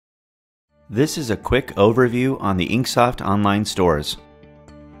This is a quick overview on the InkSoft online stores.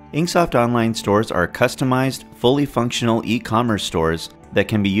 InkSoft online stores are customized, fully functional e-commerce stores that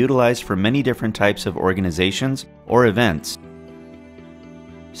can be utilized for many different types of organizations or events.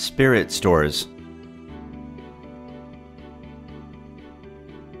 Spirit stores.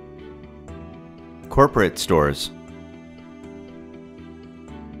 Corporate stores.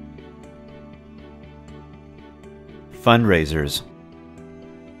 Fundraisers.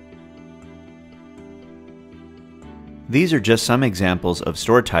 These are just some examples of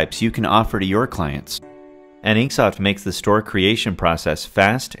store types you can offer to your clients. And InkSoft makes the store creation process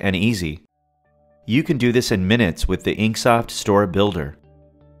fast and easy. You can do this in minutes with the InkSoft Store Builder.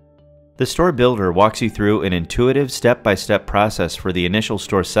 The Store Builder walks you through an intuitive step-by-step process for the initial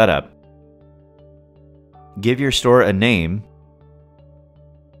store setup. Give your store a name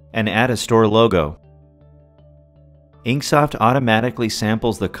and add a store logo. InkSoft automatically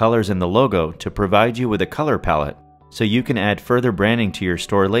samples the colors in the logo to provide you with a color palette, so you can add further branding to your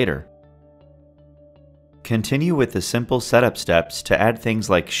store later. Continue with the simple setup steps to add things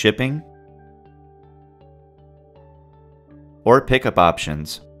like shipping or pickup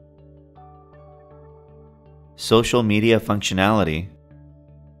options, social media functionality,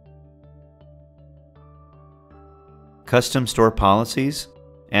 custom store policies,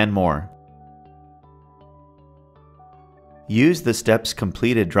 and more. Use the Steps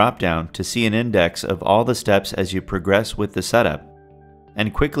Completed dropdown to see an index of all the steps as you progress with the setup,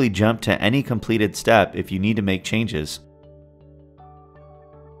 and quickly jump to any completed step if you need to make changes.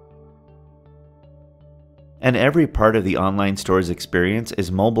 And every part of the online store's experience is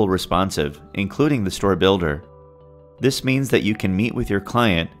mobile responsive, including the Store Builder. This means that you can meet with your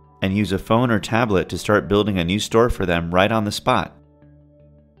client and use a phone or tablet to start building a new store for them right on the spot.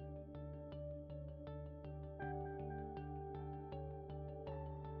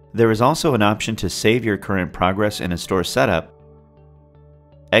 There is also an option to save your current progress in a store setup,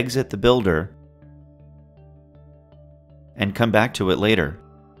 exit the builder, and come back to it later.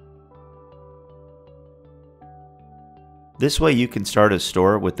 This way you can start a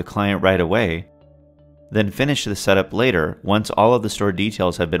store with the client right away, then finish the setup later once all of the store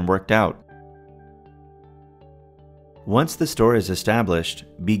details have been worked out. Once the store is established,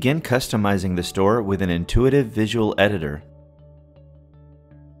 begin customizing the store with an intuitive visual editor.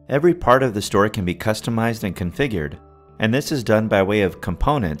 Every part of the store can be customized and configured, and this is done by way of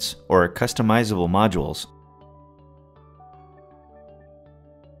components or customizable modules.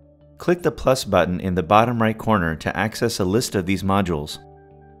 Click the plus button in the bottom right corner to access a list of these modules.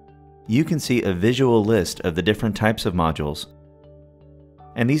 You can see a visual list of the different types of modules,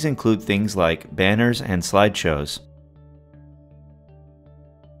 and these include things like banners and slideshows,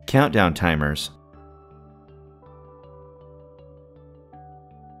 countdown timers,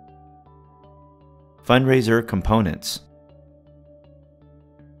 fundraiser components,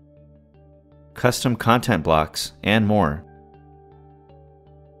 custom content blocks, and more.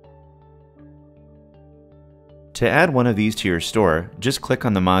 To add one of these to your store, just click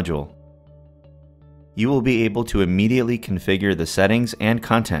on the module. You will be able to immediately configure the settings and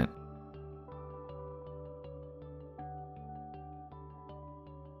content.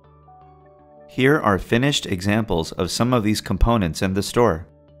 Here are finished examples of some of these components in the store.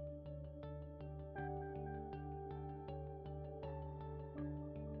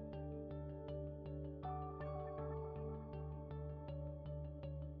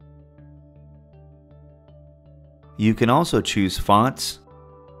 You can also choose fonts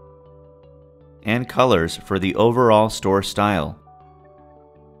and colors for the overall store style.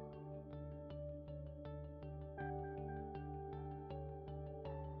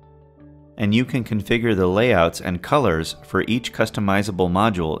 And you can configure the layouts and colors for each customizable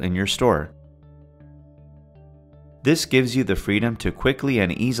module in your store. This gives you the freedom to quickly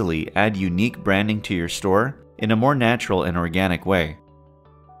and easily add unique branding to your store in a more natural and organic way.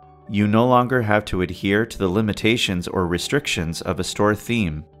 You no longer have to adhere to the limitations or restrictions of a store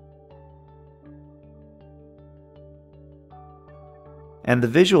theme. And the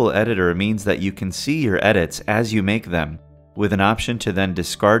visual editor means that you can see your edits as you make them, with an option to then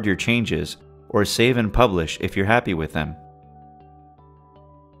discard your changes or save and publish if you're happy with them.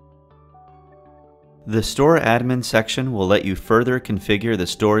 The Store Admin section will let you further configure the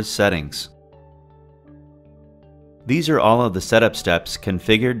store's settings. These are all of the setup steps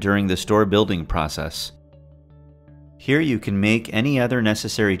configured during the store building process. Here you can make any other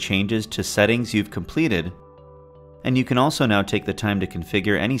necessary changes to settings you've completed, and you can also now take the time to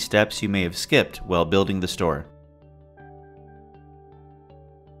configure any steps you may have skipped while building the store.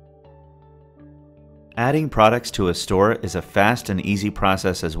 Adding products to a store is a fast and easy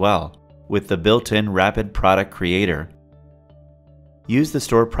process as well, with the built-in Rapid Product Creator. Use the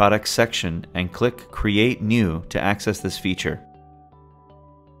Store Products section and click Create New to access this feature.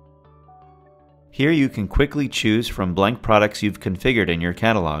 Here you can quickly choose from blank products you've configured in your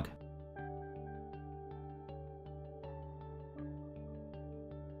catalog.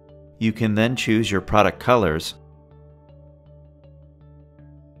 You can then choose your product colors,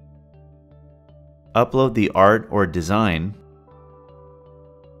 upload the art or design,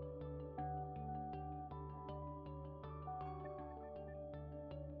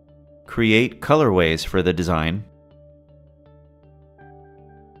 create colorways for the design,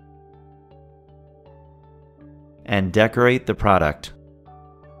 and decorate the product.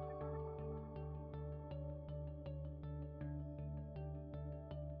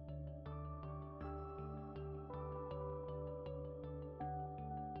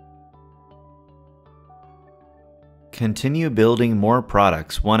 Continue building more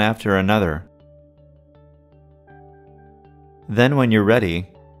products one after another. Then when you're ready,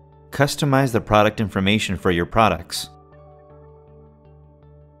 customize the product information for your products.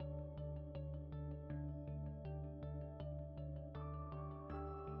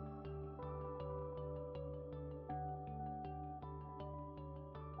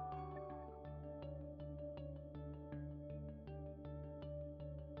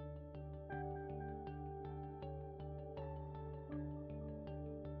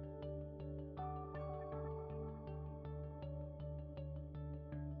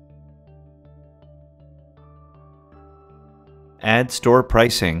 Add store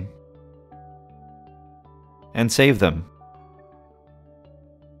pricing, and save them.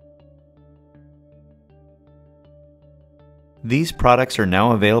 These products are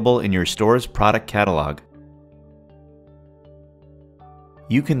now available in your store's product catalog.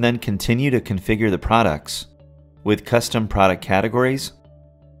 You can then continue to configure the products with custom product categories,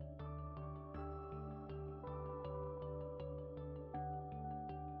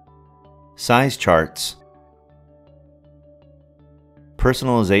 size charts,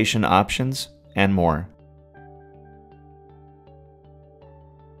 personalization options, and more.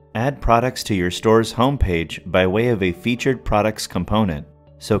 Add products to your store's homepage by way of a featured products component,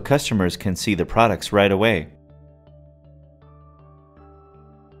 so customers can see the products right away.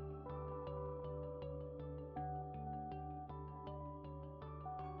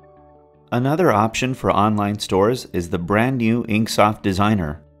 Another option for online stores is the brand new InkSoft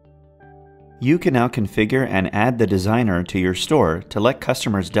Designer. You can now configure and add the designer to your store to let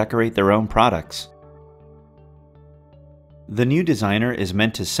customers decorate their own products. The new designer is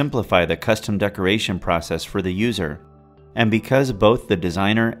meant to simplify the custom decoration process for the user, and because both the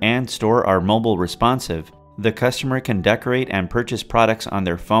designer and store are mobile responsive, the customer can decorate and purchase products on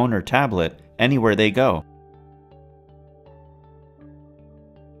their phone or tablet anywhere they go.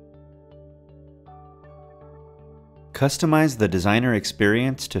 Customize the designer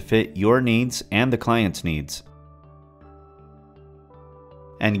experience to fit your needs and the client's needs.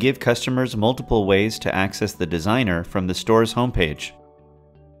 And give customers multiple ways to access the designer from the store's homepage.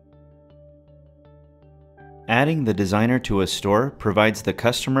 Adding the designer to a store provides the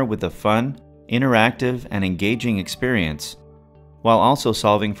customer with a fun, interactive, and engaging experience, while also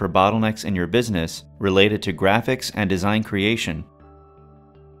solving for bottlenecks in your business related to graphics and design creation.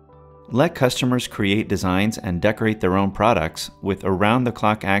 Let customers create designs and decorate their own products with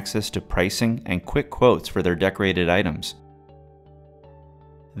around-the-clock access to pricing and quick quotes for their decorated items.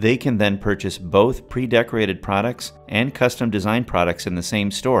 They can then purchase both pre-decorated products and custom design products in the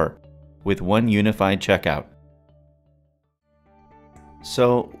same store with one unified checkout.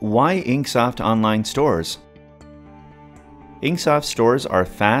 So, why InkSoft online stores? InkSoft stores are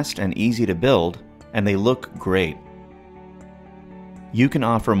fast and easy to build, and they look great. You can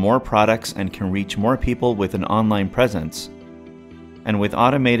offer more products and can reach more people with an online presence. And with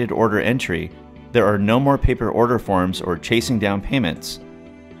automated order entry, there are no more paper order forms or chasing down payments.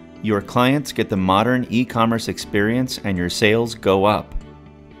 Your clients get the modern e-commerce experience and your sales go up.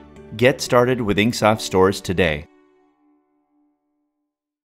 Get started with InkSoft stores today.